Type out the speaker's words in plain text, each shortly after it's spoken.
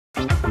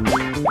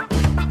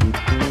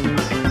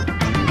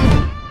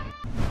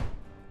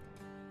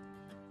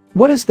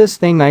What is this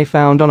thing I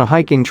found on a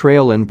hiking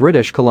trail in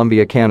British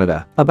Columbia,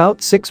 Canada? About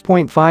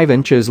 6.5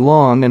 inches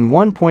long and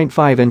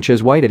 1.5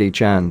 inches wide at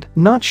each end.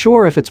 Not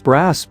sure if it's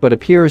brass but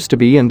appears to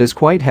be and is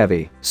quite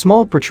heavy.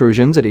 Small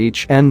protrusions at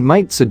each end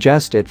might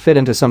suggest it fit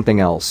into something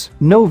else.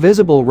 No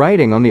visible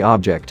writing on the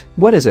object.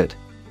 What is it?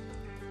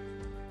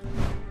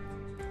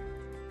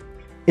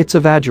 It's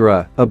a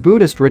vajra, a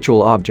Buddhist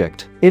ritual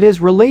object. It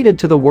is related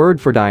to the word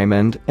for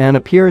diamond and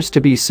appears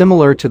to be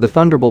similar to the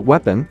thunderbolt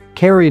weapon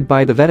carried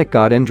by the Vedic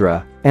god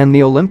Indra and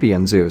the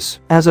Olympian Zeus.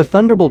 As a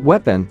thunderbolt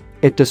weapon,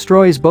 it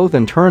destroys both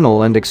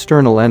internal and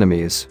external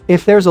enemies.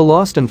 If there's a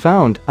lost and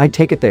found, I'd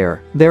take it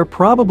there. They're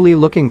probably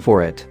looking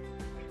for it.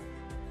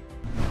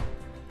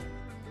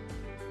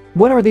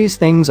 What are these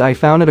things I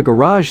found at a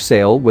garage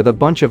sale with a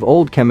bunch of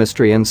old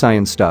chemistry and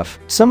science stuff?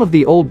 Some of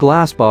the old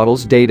glass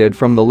bottles dated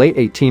from the late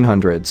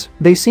 1800s.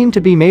 They seem to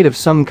be made of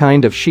some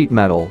kind of sheet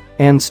metal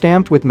and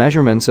stamped with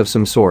measurements of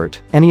some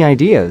sort. Any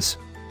ideas?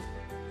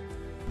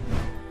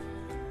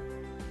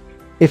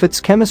 If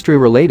it's chemistry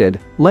related,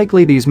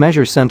 likely these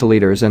measure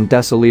centiliters and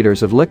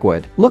deciliters of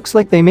liquid. Looks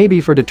like they may be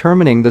for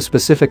determining the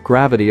specific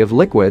gravity of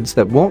liquids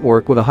that won't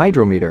work with a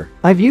hydrometer.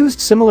 I've used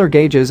similar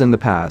gauges in the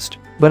past,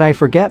 but I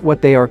forget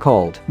what they are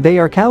called. They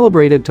are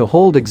calibrated to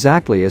hold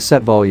exactly a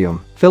set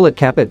volume. Fill it,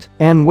 cap it,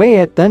 and weigh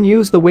it, then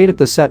use the weight at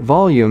the set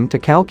volume to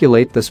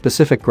calculate the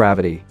specific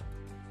gravity.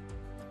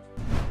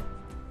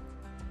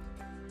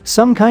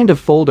 Some kind of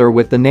folder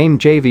with the name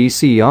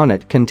JVC on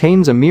it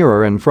contains a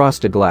mirror and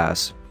frosted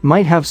glass.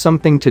 Might have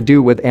something to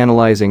do with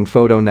analyzing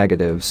photo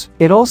negatives.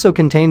 It also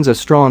contains a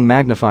strong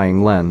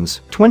magnifying lens,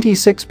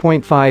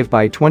 26.5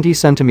 by 20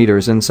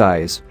 centimeters in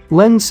size.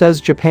 Lens says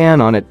Japan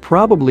on it,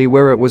 probably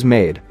where it was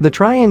made. The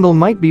triangle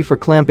might be for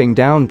clamping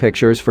down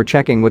pictures for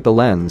checking with the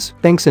lens.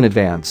 Thanks in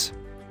advance.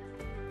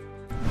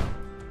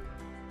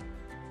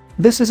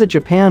 This is a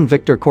Japan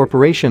Victor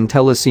Corporation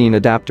telecine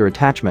adapter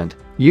attachment,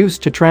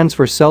 used to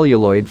transfer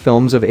celluloid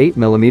films of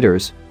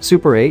 8mm,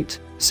 Super 8,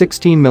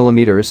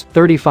 16mm,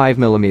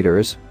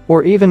 35mm,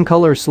 or even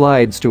color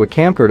slides to a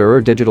camcorder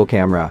or digital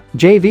camera.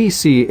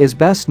 JVC is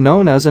best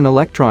known as an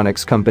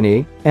electronics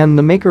company and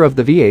the maker of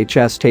the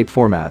VHS tape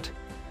format.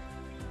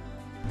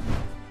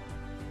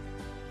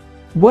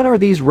 What are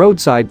these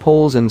roadside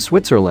poles in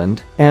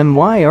Switzerland, and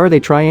why are they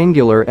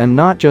triangular and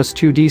not just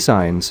 2D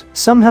signs?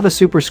 Some have a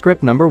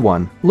superscript number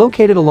 1,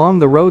 located along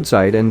the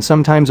roadside and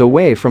sometimes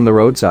away from the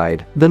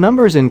roadside. The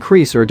numbers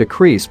increase or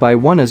decrease by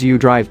 1 as you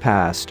drive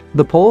past.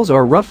 The poles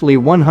are roughly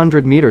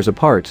 100 meters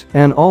apart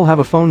and all have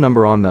a phone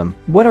number on them.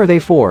 What are they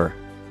for?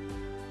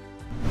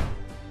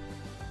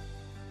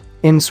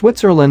 In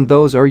Switzerland,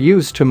 those are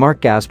used to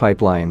mark gas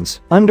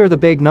pipelines. Under the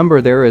big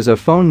number there is a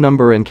phone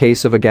number in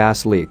case of a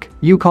gas leak.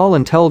 You call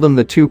and tell them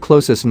the 2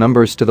 closest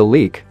numbers to the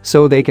leak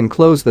so they can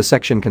close the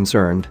section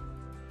concerned.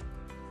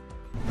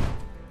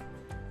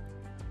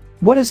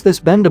 What is this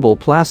bendable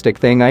plastic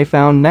thing I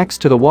found next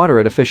to the water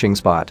at a fishing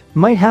spot?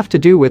 Might have to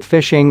do with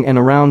fishing and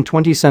around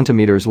 20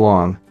 centimeters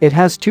long. It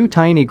has 2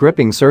 tiny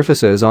gripping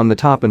surfaces on the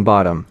top and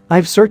bottom.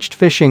 I've searched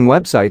fishing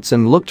websites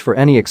and looked for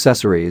any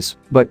accessories,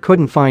 but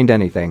couldn't find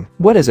anything.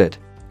 What is it?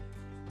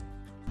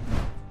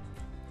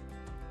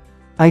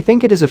 I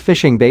think it is a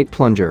fishing bait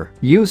plunger,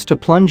 used to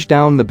plunge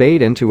down the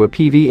bait into a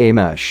PVA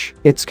mesh.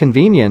 It's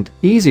convenient,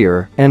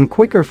 easier, and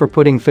quicker for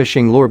putting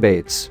fishing lure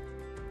baits.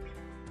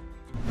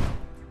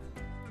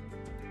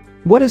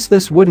 What is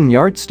this wooden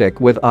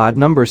yardstick with odd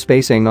number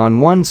spacing on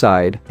one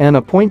side and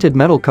a pointed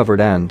metal covered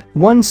end?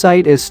 One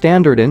side is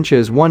standard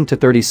inches 1 to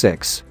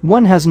 36.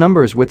 One has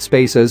numbers with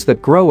spaces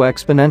that grow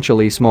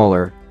exponentially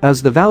smaller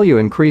as the value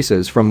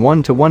increases from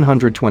 1 to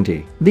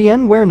 120. The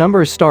end where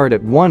numbers start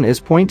at 1 is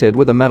pointed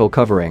with a metal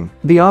covering.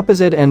 The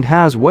opposite end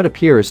has what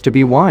appears to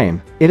be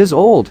wine. It is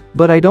old,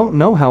 but I don't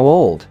know how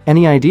old.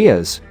 Any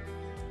ideas?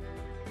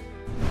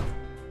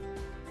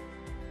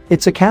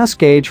 It's a cask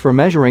gauge for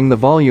measuring the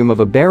volume of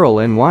a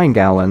barrel in wine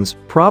gallons,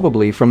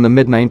 probably from the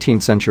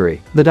mid-19th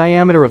century. The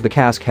diameter of the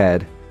cask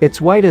head,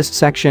 its widest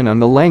section and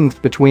the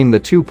length between the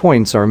 2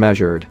 points are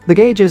measured. The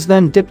gauge is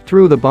then dipped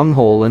through the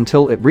bunghole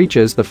until it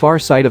reaches the far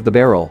side of the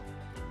barrel.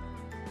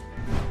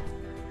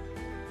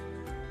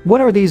 What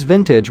are these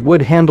vintage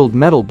wood-handled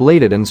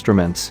metal-bladed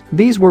instruments?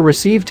 These were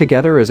received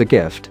together as a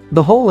gift.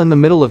 The hole in the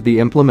middle of the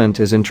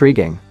implement is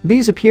intriguing.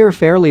 These appear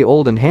fairly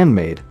old and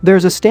handmade.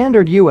 There's a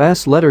standard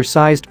US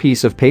letter-sized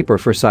piece of paper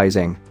for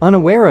sizing.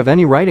 Unaware of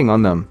any writing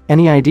on them.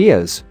 Any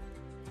ideas?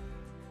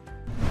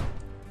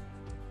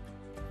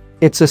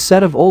 It's a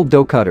set of old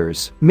dough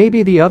cutters.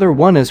 Maybe the other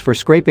one is for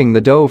scraping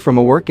the dough from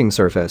a working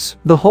surface.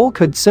 The hole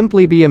could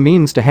simply be a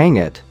means to hang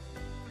it.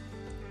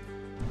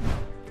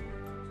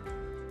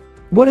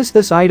 What is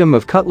this item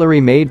of cutlery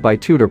made by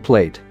Tudor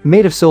plate?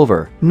 Made of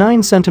silver,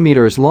 9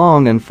 centimeters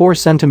long and 4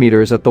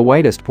 centimeters at the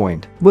widest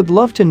point. Would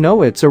love to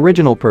know its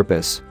original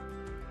purpose.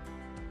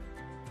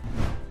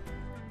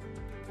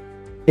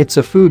 It's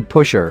a food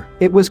pusher.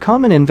 It was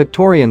common in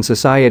Victorian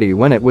society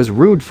when it was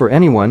rude for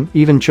anyone,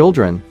 even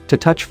children, to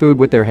touch food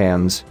with their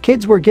hands.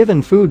 Kids were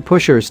given food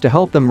pushers to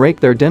help them rake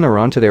their dinner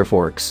onto their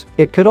forks.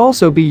 It could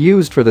also be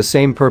used for the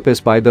same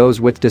purpose by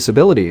those with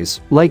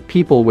disabilities, like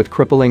people with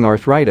crippling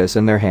arthritis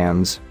in their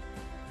hands.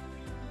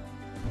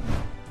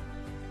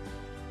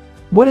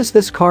 What is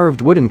this carved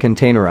wooden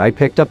container I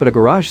picked up at a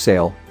garage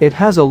sale? It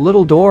has a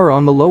little door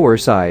on the lower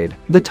side.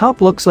 The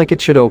top looks like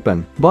it should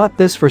open. Bought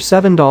this for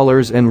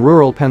 $7 in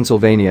rural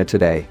Pennsylvania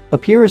today.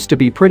 Appears to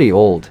be pretty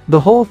old. The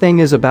whole thing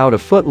is about a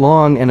foot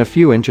long and a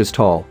few inches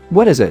tall.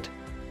 What is it?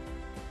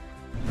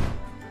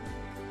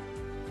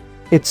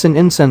 It's an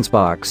incense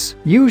box.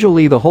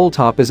 Usually the whole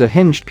top is a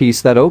hinged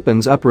piece that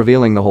opens up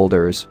revealing the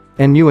holders.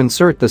 And you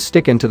insert the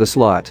stick into the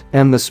slot,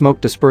 and the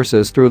smoke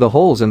disperses through the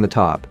holes in the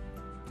top.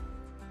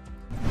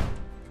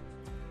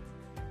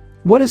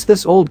 What is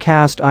this old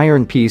cast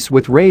iron piece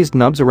with raised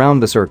nubs around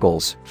the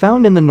circles?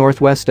 Found in the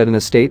Northwest at an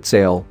estate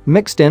sale,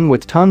 mixed in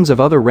with tons of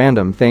other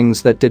random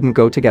things that didn't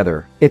go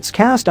together. It's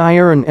cast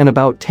iron and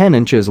about 10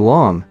 inches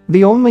long.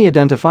 The only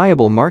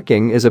identifiable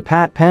marking is a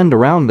pat penned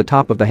around the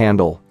top of the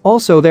handle.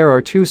 Also, there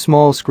are 2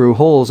 small screw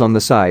holes on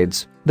the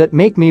sides that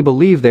make me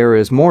believe there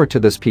is more to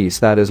this piece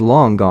that is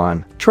long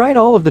gone. Tried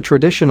all of the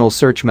traditional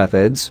search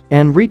methods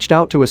and reached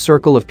out to a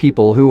circle of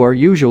people who are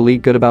usually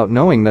good about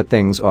knowing that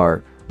things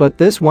are. But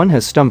this one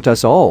has stumped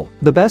us all.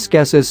 The best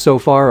guesses so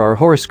far are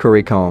horse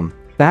currycomb,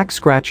 back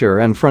scratcher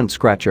and front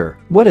scratcher.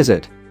 What is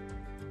it?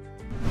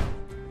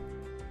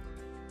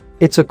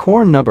 It's a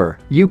corn nubber.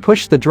 You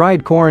push the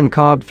dried corn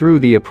cob through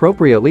the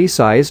appropriately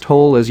sized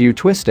hole as you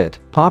twist it,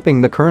 popping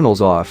the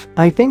kernels off.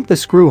 I think the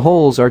screw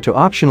holes are to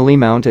optionally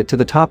mount it to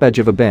the top edge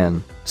of a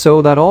bin,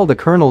 so that all the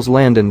kernels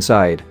land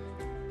inside.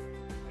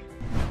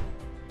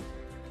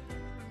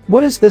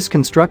 What is this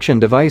construction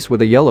device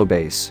with a yellow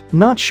base?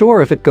 Not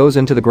sure if it goes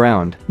into the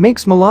ground.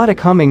 Makes melodic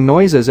humming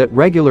noises at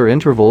regular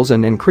intervals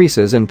and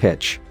increases in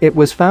pitch. It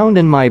was found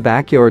in my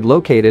backyard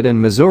located in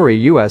Missouri,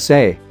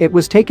 USA. It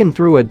was taken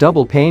through a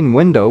double pane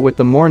window with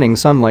the morning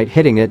sunlight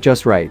hitting it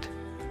just right.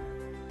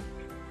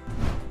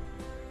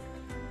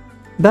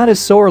 That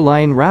is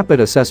SOARline Rapid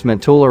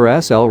Assessment Tool, or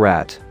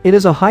SLRAT. It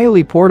is a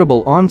highly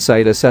portable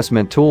on-site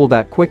assessment tool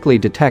that quickly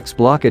detects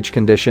blockage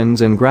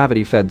conditions in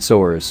gravity-fed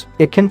sores.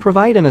 It can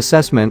provide an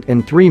assessment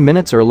in 3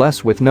 minutes or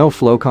less with no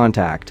flow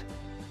contact.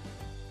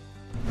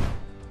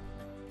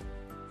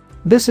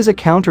 This is a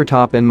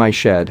countertop in my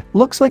shed.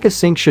 Looks like a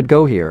sink should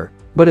go here,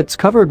 but it's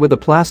covered with a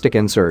plastic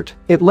insert.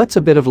 It lets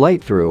a bit of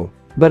light through.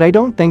 But I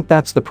don't think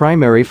that's the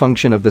primary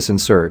function of this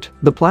insert.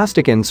 The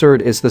plastic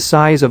insert is the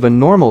size of a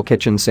normal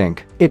kitchen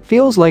sink. It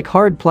feels like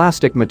hard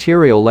plastic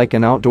material, like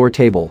an outdoor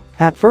table.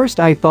 At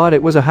first I thought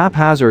it was a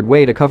haphazard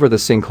way to cover the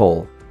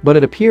sinkhole, but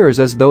it appears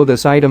as though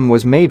this item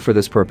was made for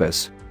this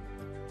purpose.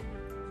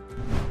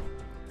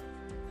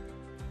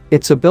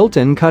 It's a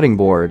built-in cutting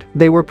board.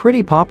 They were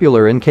pretty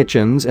popular in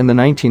kitchens in the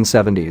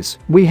 1970s.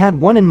 We had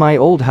one in my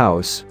old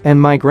house, and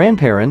my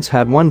grandparents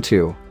had one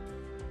too.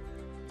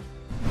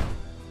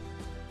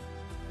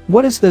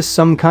 What is this?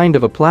 Some kind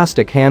of a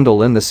plastic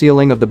handle in the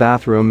ceiling of the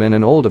bathroom in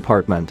an old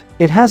apartment.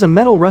 It has a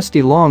metal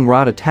rusty long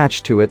rod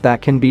attached to it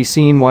that can be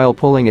seen while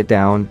pulling it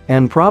down,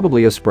 and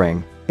probably a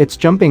spring. It's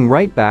jumping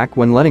right back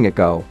when letting it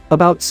go.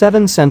 About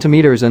 7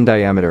 centimeters in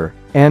diameter,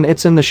 and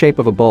it's in the shape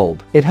of a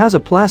bulb. It has a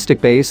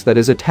plastic base that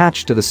is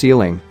attached to the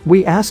ceiling.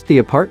 We asked the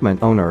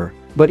apartment owner,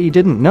 but he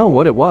didn't know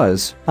what it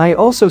was. I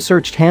also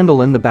searched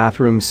handle in the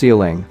bathroom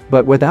ceiling,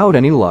 but without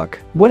any luck.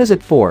 What is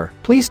it for?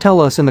 Please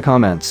tell us in the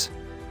comments.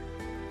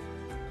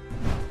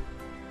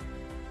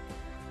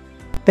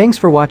 Thanks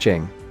for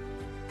watching.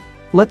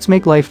 Let's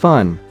make life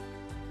fun.